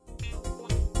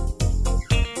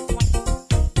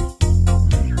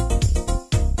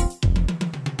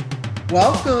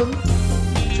Welcome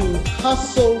to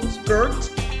Hustle Skirt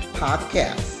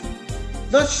Podcast,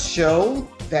 the show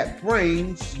that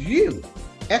brings you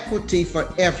equity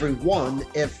for everyone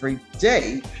every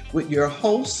day with your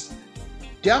host,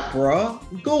 Deborah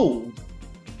Gould.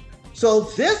 So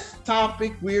this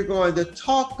topic, we're going to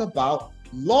talk about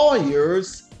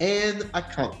lawyers and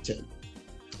accountants.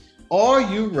 Are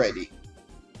you ready?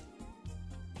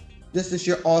 This is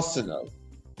your arsenal.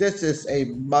 This is a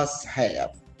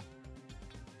must-have.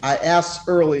 I asked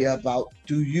earlier about,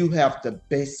 do you have the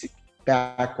basic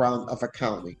background of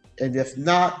accounting? And if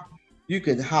not, you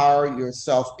can hire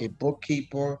yourself a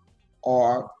bookkeeper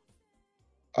or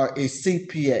a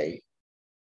CPA.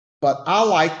 But I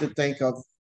like to think of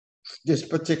this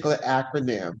particular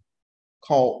acronym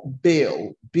called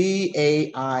BAIL,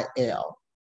 B-A-I-L.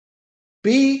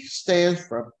 B stands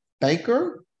for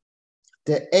banker,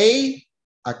 the A,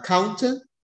 accountant,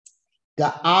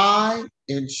 the I,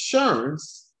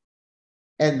 insurance,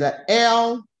 and the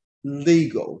L,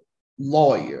 legal,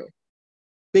 lawyer.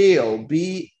 BAIL,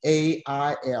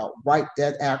 B-A-I-L. Write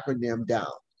that acronym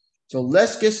down. So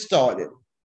let's get started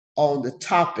on the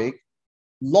topic,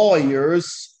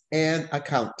 lawyers and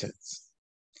accountants.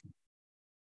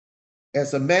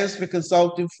 As a management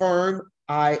consulting firm,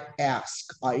 I ask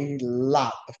a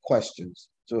lot of questions.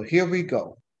 So here we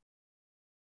go.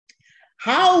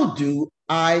 How do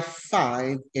I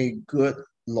find a good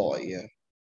lawyer?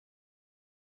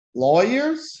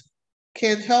 Lawyers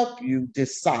can help you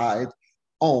decide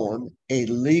on a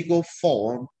legal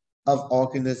form of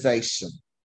organization.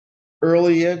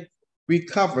 Earlier, we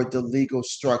covered the legal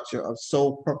structure of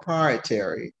sole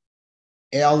proprietary,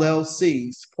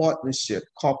 LLCs, partnership,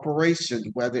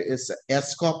 corporation, whether it's an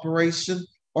S corporation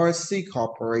or a C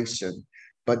corporation.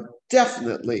 But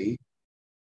definitely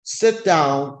sit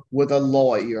down with a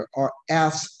lawyer or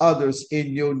ask others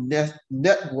in your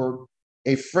network,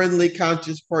 a friendly,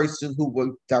 conscious person who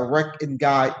will direct and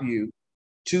guide you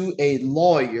to a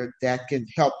lawyer that can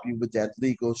help you with that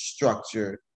legal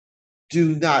structure.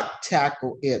 Do not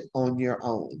tackle it on your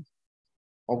own.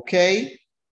 Okay?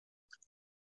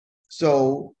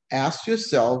 So ask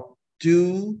yourself,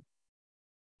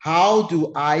 how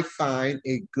do I find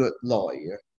a good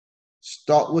lawyer?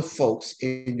 Start with folks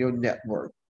in your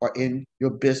network or in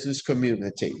your business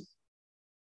community.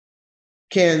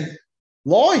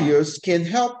 Lawyers can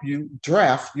help you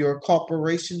draft your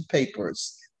corporation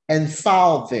papers and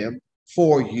file them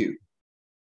for you.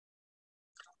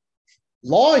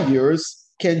 Lawyers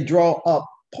can draw up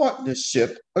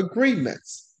partnership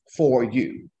agreements for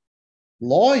you.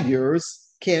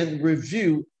 Lawyers can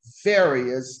review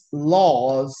various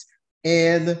laws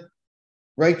and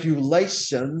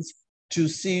regulations to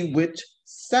see which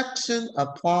section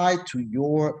apply to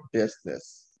your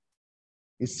business.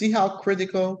 You see how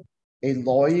critical a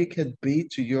lawyer can be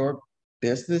to your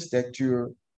business that you're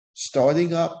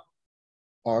starting up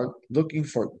or looking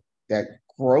for that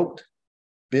growth,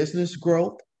 business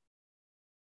growth?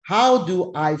 How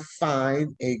do I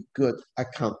find a good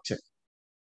accountant?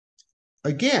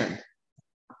 Again,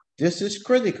 this is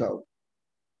critical.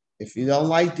 If you don't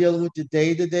like dealing with the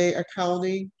day-to-day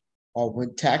accounting or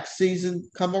when tax season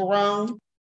come around,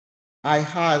 I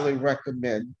highly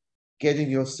recommend getting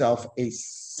yourself a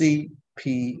CPA.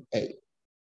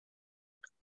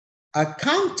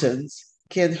 Accountants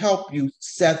can help you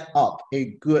set up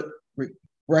a good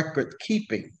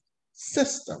record-keeping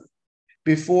system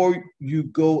before you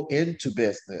go into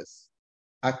business.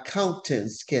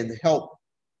 Accountants can help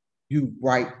you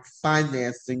write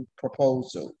financing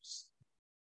proposals.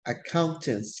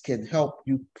 Accountants can help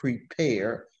you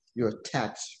prepare your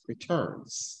tax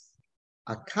returns.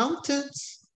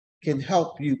 Accountants can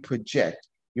help you project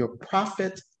your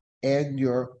profit and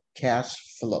your cash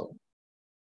flow.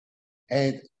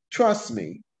 And trust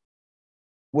me,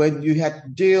 when you have to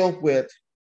deal with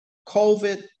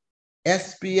COVID,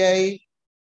 SBA,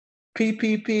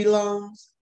 PPP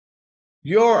loans,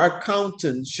 your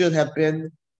accountant should have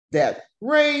been that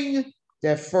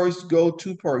first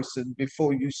go-to person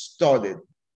before you started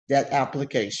that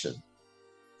application.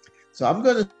 So I'm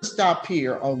going to stop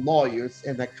here on lawyers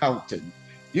and accountants.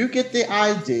 You get the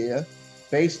idea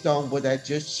based on what I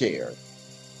just shared.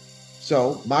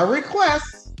 So my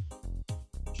request,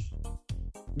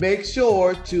 make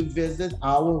sure to visit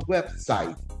our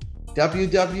website,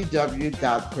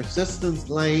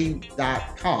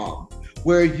 www.persistencelane.com,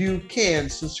 where you can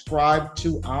subscribe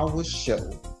to our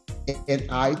show in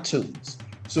iTunes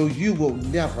so you will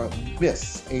never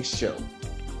miss a show.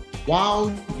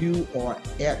 While you are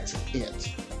at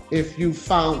it, if you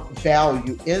found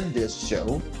value in this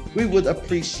show, we would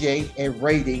appreciate a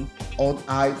rating on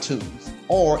iTunes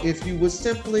or if you would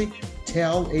simply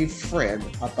tell a friend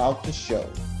about the show,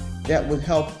 that would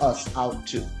help us out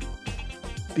too.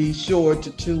 Be sure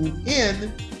to tune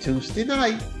in Tuesday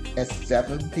night at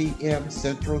 7 p.m.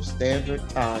 Central Standard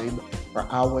Time for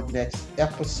our next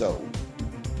episode.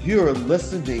 You're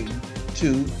listening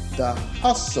to the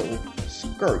Hustle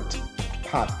Skirt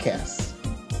Podcast,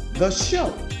 the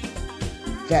show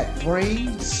that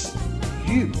brings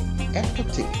you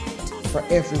equity for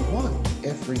everyone,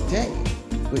 every day,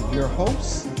 with your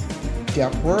host,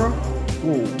 Deborah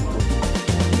Gould.